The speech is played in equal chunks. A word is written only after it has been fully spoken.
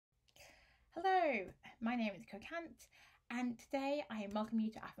Hello, my name is Ekua, and today I am welcoming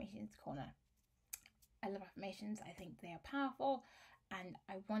you to Affirmations Corner. I love affirmations. I think they are powerful, and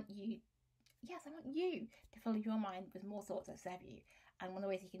I want you to fill your mind with more thoughts that serve you. And one of the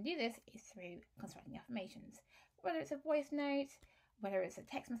ways you can do this is through constructing affirmations. Whether it's a voice note, whether it's a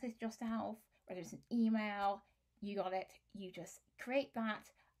text message to yourself, whether it's an email, you got it. You just create that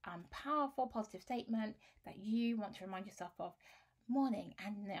powerful, positive statement that you want to remind yourself of morning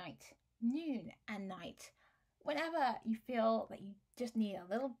and night, noon and night. Whenever you feel that you just need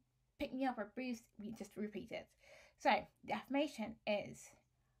a little pick me up or boost, we just repeat it. So the affirmation is,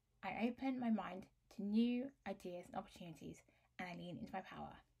 I open my mind to new ideas and opportunities and I lean into my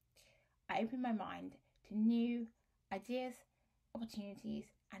power. I open my mind to new ideas, opportunities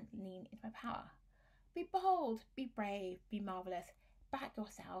and lean into my power. Be bold, be brave, be marvellous, back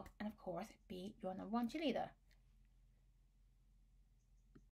yourself, and of course, be your number one cheerleader.